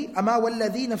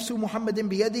والذي نفس محمد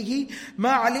بيده ما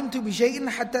علمت بشيء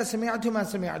حتى سمعت ما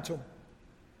سمعتم.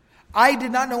 I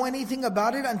did not know anything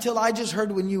about it until I just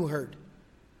heard when you heard.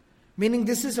 Meaning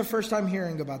this is the first time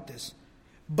hearing about this.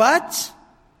 But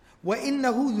وَإِنَّهُ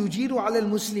يُجِيرُ عَلَى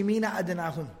الْمُسْلِمِينَ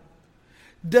أَدْنَاهُمْ.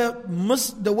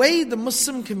 The way the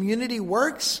Muslim community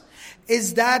works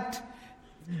is that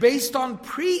based on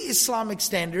pre-Islamic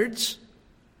standards,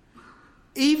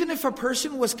 even if a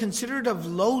person was considered of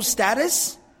low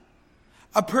status,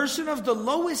 a person of the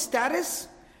lowest status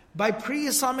by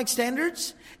pre-Islamic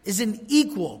standards is an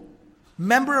equal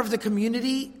member of the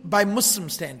community by Muslim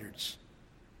standards.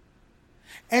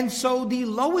 And so the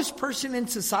lowest person in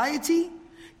society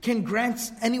can grant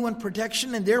anyone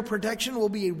protection, and their protection will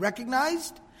be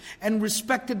recognized and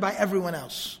respected by everyone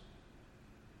else.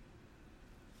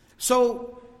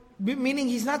 So, meaning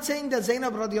he's not saying that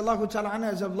Zainab radiallahu ta'ala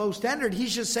anha is of low standard,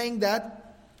 he's just saying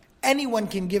that anyone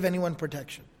can give anyone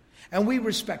protection. And we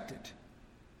respect it.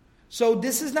 So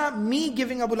this is not me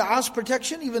giving Abu al-As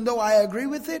protection, even though I agree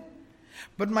with it,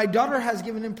 but my daughter has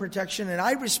given him protection, and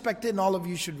I respect it, and all of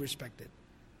you should respect it.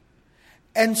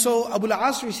 And so Abu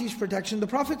al-As receives protection. The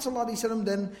Prophet ﷺ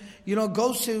then,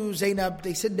 goes to Zainab.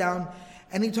 They sit down,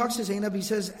 and he talks to Zainab. He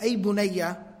says, Ay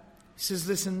bunayya. He says,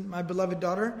 listen, my beloved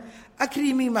daughter,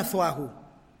 akrimi mathwahu.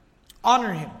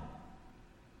 Honor him.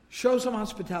 Show some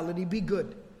hospitality. Be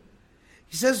good.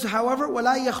 He says, however,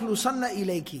 wala yakhlusanna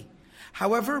ilayki.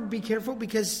 However, be careful,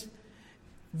 because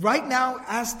right now,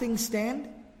 as things stand,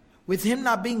 with him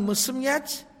not being Muslim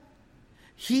yet,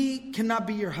 he cannot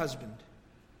be your husband.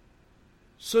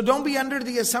 So don't be under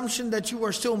the assumption that you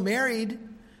are still married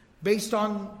based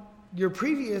on your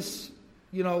previous,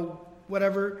 your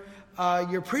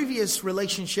previous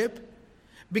relationship,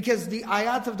 because the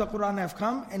ayat of the Quran have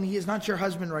come and he is not your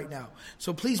husband right now.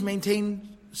 So please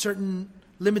maintain certain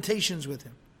limitations with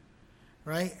him.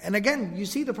 Right? And again, you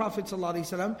see the Prophet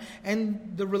ﷺ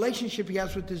and the relationship he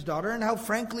has with his daughter, and how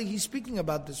frankly he's speaking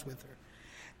about this with her.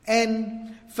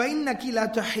 And فَإِنَّكِ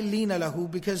لَا تَحِلِّينَ لَهُ,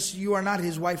 because you are not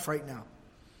his wife right now.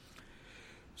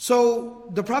 So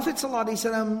the Prophet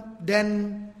ﷺ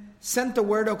then sent the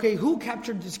word, okay, who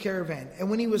captured this caravan? And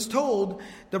when he was told,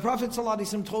 the Prophet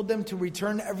ﷺ told them to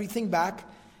return everything back.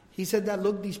 He said that,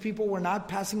 look, these people were not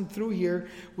passing through here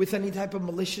with any type of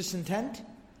malicious intent.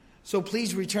 So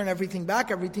please return everything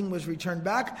back. Everything was returned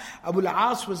back. Abu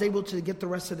al-As was able to get the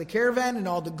rest of the caravan and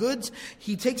all the goods.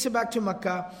 He takes it back to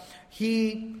Mecca.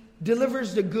 He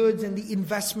delivers the goods and the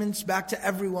investments back to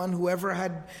everyone, whoever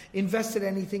had invested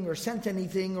anything or sent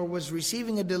anything or was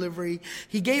receiving a delivery.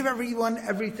 He gave everyone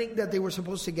everything that they were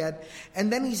supposed to get.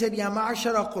 And then he said, Ya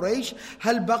ma'ashara Quraysh,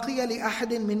 hal baqiya li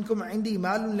ahadin minkum indi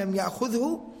malun lam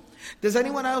ya'khudhu? Does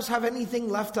anyone else have anything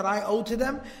left that I owe to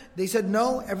them? They said,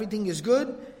 no, everything is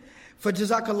good.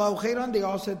 فَجَزَاكَ اللَّهُ خَيْرًا. They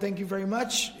all said, thank you very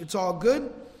much, it's all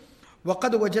good.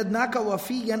 وَقَدْ وَجَدْنَاكَ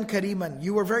وَفِيًّا كَرِيمًا.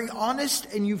 You were very honest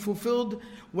and you fulfilled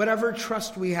whatever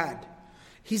trust we had.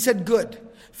 He said, good.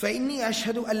 فَإِنِّي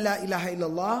أَشْهَدُ أَن لَا إِلَهَ إِلَّا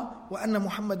اللَّهُ وَأَنَّ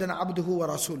مُحَمَّدًا عَبْدُهُ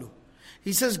وَرَسُولُهُ.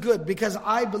 He says, good, because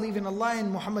I believe in Allah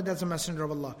and Muhammad as a messenger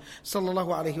of Allah. Sallallahu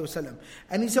alayhi wa sallam.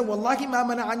 And he said, وَاللَّهِ مَا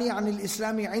مَنَعَنِي عَنِ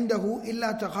الْإِسْلَامِ عِنْدَهُ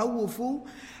إِلَّا تَخَوُّفُ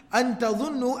أَن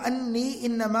تَظُنُّوا أَنِّي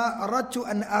إِنَّمَا أَرَدْتُ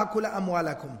أَنْ آكُلَ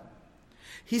أَمْوَالَكُمْ.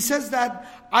 He says that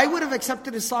I would have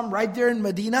accepted Islam right there in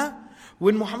Medina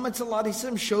when Muhammad sallallahu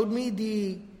alaihi wasallam showed me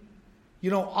the,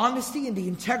 honesty and the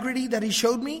integrity that he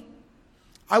showed me.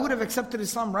 I would have accepted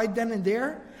Islam right then and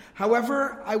there.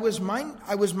 However, I was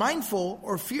mindful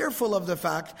or fearful of the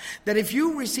fact that if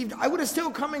you received, I would have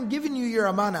still come and given you your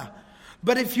amana.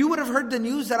 But if you would have heard the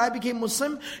news that I became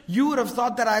Muslim, you would have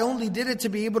thought that I only did it to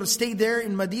be able to stay there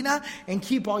in Medina and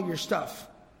keep all your stuff.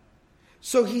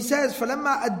 So he says,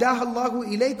 فَلَمَّا أَدَّاهَا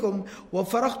اللَّهُ إِلَيْكُمْ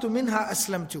وَفَرَغْتُ مِنْهَا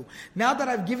أَسْلَمْتُ. Now that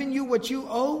I've given you what you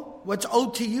owe, what's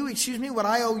owed to you, what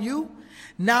I owe you,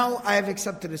 now I have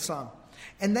accepted Islam.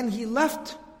 And then he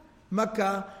left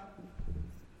Mecca,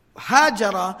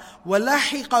 هَاجَرَ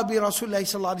وَلَحِقَ بِرَسُولِ اللَّهِ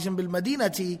صَلَّى اللَّهُ عَلَيْهِ وَسَلَّمَ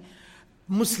بِالْمَدِينَةِ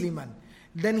مُسْلِمًا.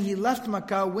 Then he left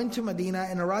Mecca, went to Medina,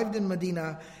 and arrived in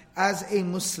Medina as a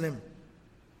Muslim.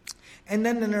 And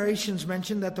then the narrations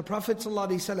mention that the Prophet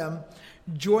ﷺ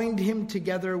joined him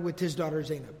together with his daughter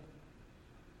Zainab.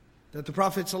 That the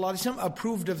Prophet ﷺ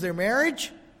approved of their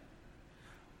marriage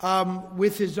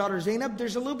with his daughter Zainab.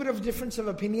 There's a little bit of difference of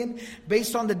opinion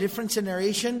based on the difference in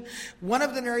narration. One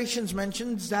of the narrations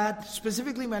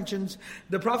specifically mentions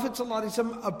the Prophet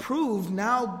ﷺ approved,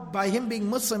 now by him being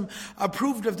Muslim,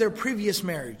 approved of their previous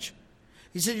marriage.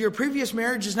 He said, your previous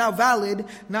marriage is now valid,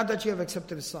 now that you have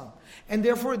accepted Islam. And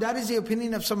therefore, that is the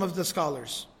opinion of some of the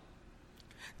scholars.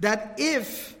 That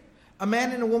if a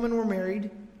man and a woman were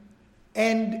married,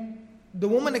 and the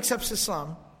woman accepts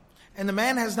Islam, and the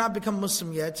man has not become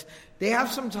Muslim yet, they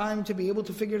have some time to be able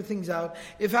to figure things out.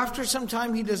 If after some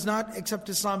time he does not accept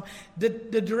Islam, the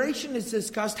duration is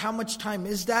discussed. How much time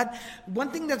is that?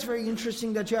 One thing that's very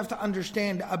interesting that you have to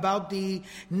understand about the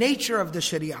nature of the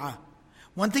Sharia.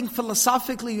 One thing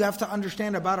philosophically you have to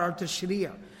understand about the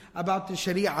Sharia,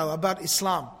 about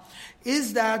Islam,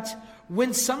 is that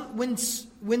when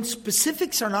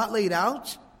specifics are not laid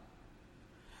out,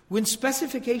 when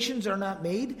specifications are not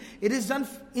made, it is done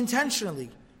intentionally.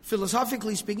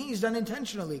 Philosophically speaking, it's done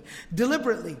intentionally,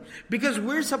 deliberately. Because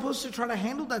we're supposed to try to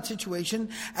handle that situation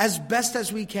as best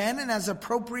as we can and as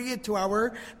appropriate to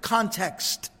our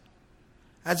context.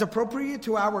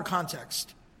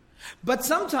 But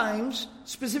sometimes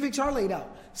specifics are laid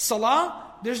out.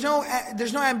 Salah, there's no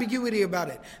ambiguity about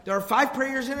it. There are 5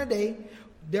 prayers in a day.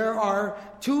 There are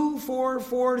 2, 4,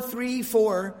 4, 3,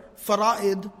 4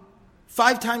 fara'id,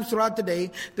 5 times throughout the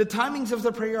day. The timings of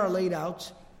the prayer are laid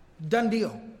out. Done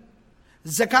deal.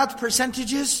 Zakat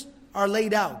percentages are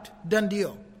laid out. Done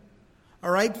deal.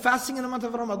 Alright? Fasting in the month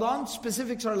of Ramadan,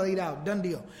 specifics are laid out. Done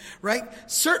deal. Right?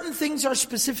 Certain things are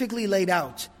specifically laid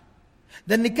out.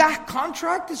 The nikah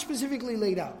contract is specifically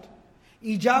laid out.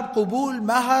 Ijab, qubul,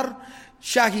 mahar,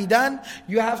 shahidan.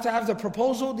 You have to have the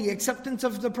proposal, the acceptance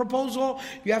of the proposal.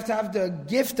 You have to have the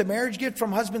gift, the marriage gift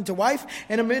from husband to wife,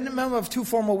 and a minimum of 2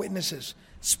 formal witnesses.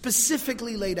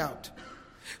 Specifically laid out.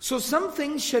 So some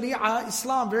things Sharia,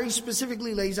 Islam very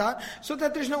specifically lays out so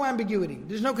that there's no ambiguity,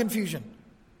 there's no confusion.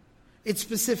 It's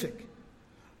specific.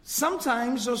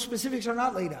 Sometimes those specifics are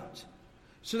not laid out,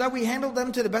 so that we handle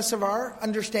them to the best of our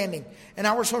understanding and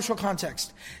our social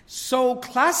context. So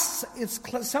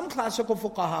some classical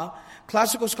fuqaha,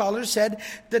 classical scholars said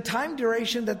the time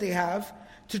duration that they have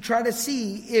to try to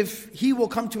see if he will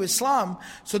come to Islam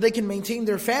so they can maintain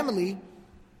their family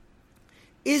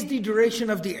is the duration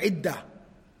of the iddah,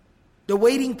 the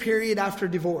waiting period after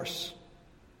divorce,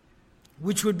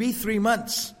 which would be 3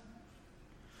 months.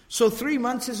 So 3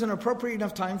 months is an appropriate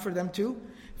enough time for them to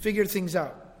figure things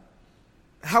out.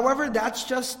 However, that's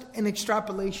just an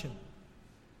extrapolation.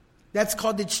 That's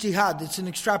called ijtihad. It's an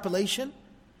extrapolation,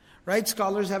 right?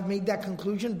 Scholars have made that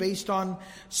conclusion based on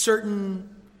certain,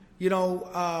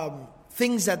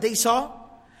 things that they saw.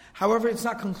 However, it's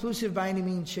not conclusive by any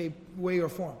means, shape, way, or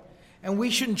form. And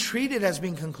we shouldn't treat it as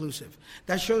being conclusive.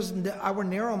 That shows our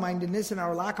narrow-mindedness and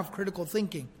our lack of critical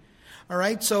thinking. All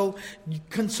right, so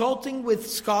consulting with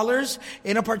scholars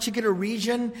in a particular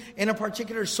region, in a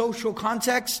particular social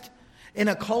context, in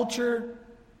a culture,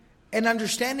 and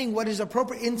understanding what is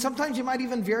appropriate. And sometimes it might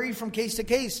even vary from case to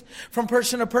case, from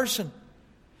person to person.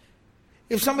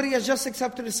 If somebody has just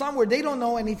accepted Islam where they don't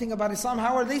know anything about Islam,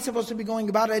 how are they supposed to be going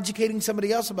about educating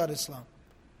somebody else about Islam?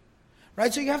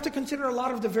 Right? So you have to consider a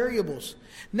lot of the variables.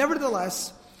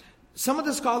 Nevertheless, some of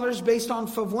the scholars, based on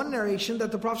one narration,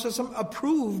 that the Prophet ﷺ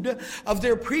approved of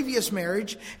their previous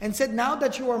marriage and said, now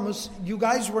that you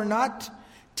guys were not,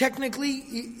 technically,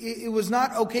 it was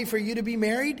not okay for you to be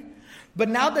married, but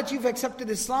now that you've accepted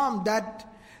Islam, that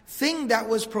thing that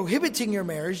was prohibiting your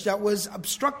marriage, that was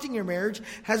obstructing your marriage,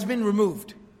 has been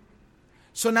removed.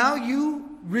 So now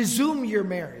you resume your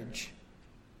marriage.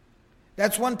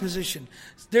 That's one position.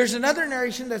 There's another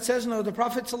narration that says, no, the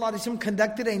Prophet ﷺ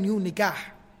conducted a new nikah.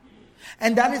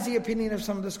 And that is the opinion of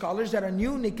some of the scholars, that a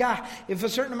new nikah, if a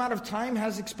certain amount of time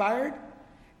has expired,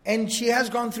 and she has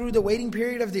gone through the waiting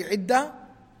period of the iddah,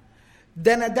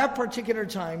 then at that particular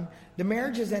time, the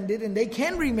marriage is ended, and they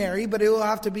can remarry, but it will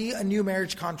have to be a new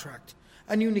marriage contract,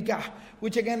 a new nikah,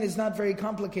 which again is not very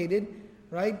complicated,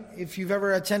 right? If you've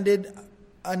ever attended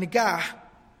a nikah,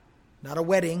 not a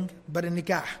wedding, but a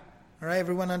nikah. All right,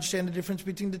 everyone understand the difference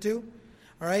between the two?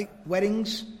 All right,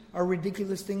 weddings are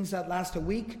ridiculous things that last a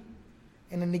week.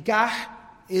 And a nikah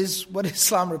is what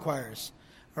Islam requires.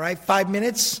 All right, 5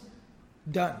 minutes,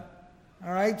 done.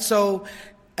 All right, so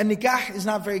a nikah is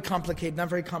not very complicated, not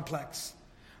very complex.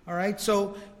 All right,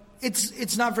 so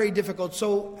it's not very difficult.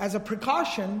 So as a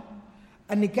precaution,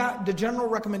 a nikah, the general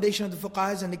recommendation of the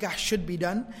fuqaha is a nikah should be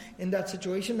done in that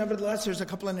situation. Nevertheless, there's a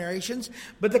couple of narrations.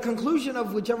 But the conclusion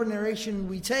of whichever narration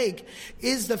we take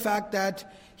is the fact that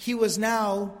he was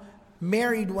now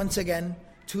married once again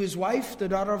to his wife, the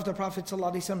daughter of the Prophet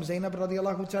ﷺ, Zainab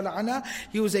radiallahu ta'ala anha.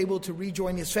 He was able to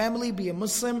rejoin his family, be a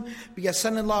Muslim, be a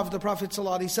son-in-law of the Prophet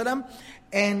ﷺ.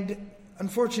 And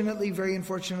unfortunately, very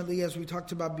unfortunately, as we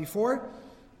talked about before,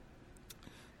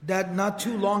 that not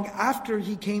too long after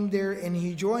he came there and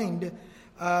he joined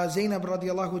Zainab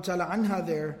radiallahu ta'ala anha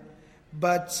there,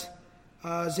 but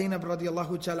Zainab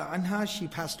radiallahu ta'ala anha, she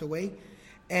passed away.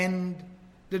 And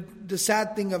the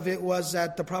sad thing of it was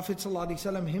that the Prophet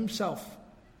ﷺ himself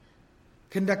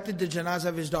conducted the janazah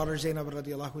of his daughter Zainab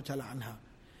radiallahu ta'ala anha.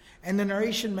 And the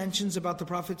narration mentions about the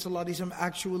Prophet ﷺ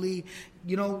actually,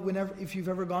 if you've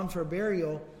ever gone for a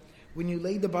burial, when you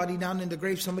lay the body down in the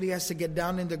grave, somebody has to get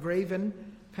down in the grave and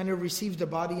kind of receive the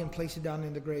body and place it down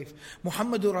in the grave.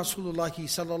 Muhammadur Rasulullah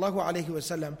sallallahu alayhi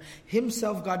wasallam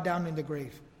himself got down in the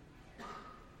grave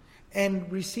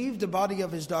and received the body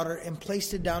of his daughter and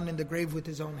placed it down in the grave with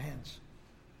his own hands.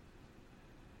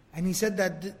 And he said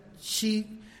that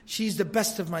she's the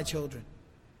best of my children,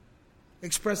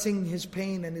 expressing his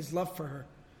pain and his love for her.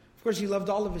 Of course, he loved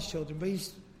all of his children, but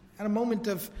he's at a moment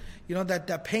of,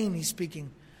 that pain he's speaking.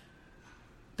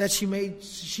 That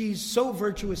she's so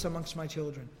virtuous amongst my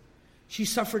children. She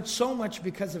suffered so much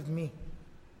because of me.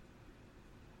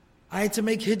 I had to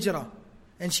make hijrah,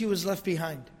 and she was left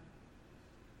behind.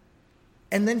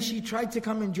 And then she tried to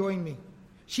come and join me.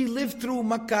 She lived through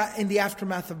Makkah in the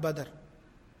aftermath of Badr.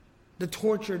 The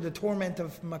torture, the torment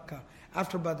of Makkah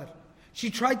after Badr. She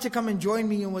tried to come and join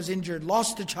me and was injured,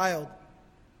 lost a child.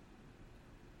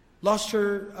 Lost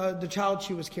the child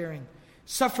she was carrying.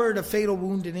 Suffered a fatal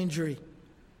wound and injury.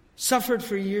 Suffered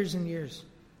for years and years,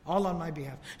 all on my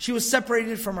behalf. She was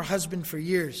separated from her husband for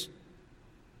years.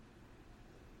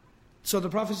 So the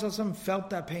Prophet ﷺ felt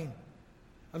that pain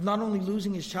of not only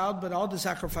losing his child, but all the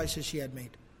sacrifices she had made.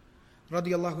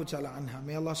 Radiyallahu ta'ala anha.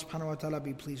 May Allah subhanahu wa ta'ala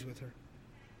be pleased with her.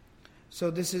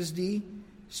 So this is the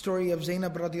story of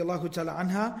Zainab radiyallahu ta'ala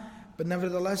anha. But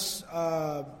nevertheless,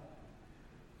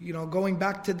 going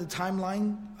back to the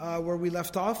timeline where we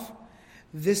left off,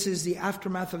 this is the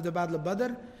aftermath of the Battle of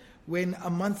Badr, when a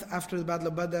month after the Battle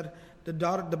of Badr,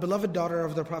 the beloved daughter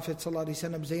of the Prophet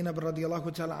ﷺ, Zainab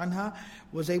radiallahu ta'ala anha,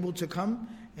 was able to come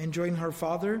and join her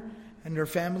father and her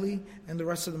family and the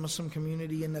rest of the Muslim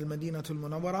community in Al-Madinatul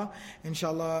Munawwara.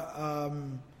 Inshallah,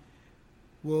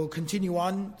 we'll continue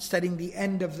on studying the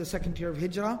end of the second year of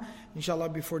Hijrah, inshallah,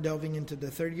 before delving into the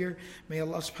third year. May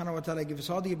Allah subhanahu wa ta'ala give us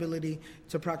all the ability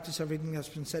to practice everything that's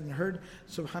been said and heard.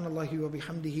 Subhanallahi wa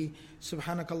bihamdihi,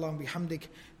 subhanakallah wa bihamdik,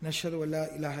 nashhadu an la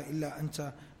ilaha illa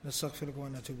anta, nastaghfiruka wa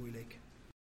natubu ilayk.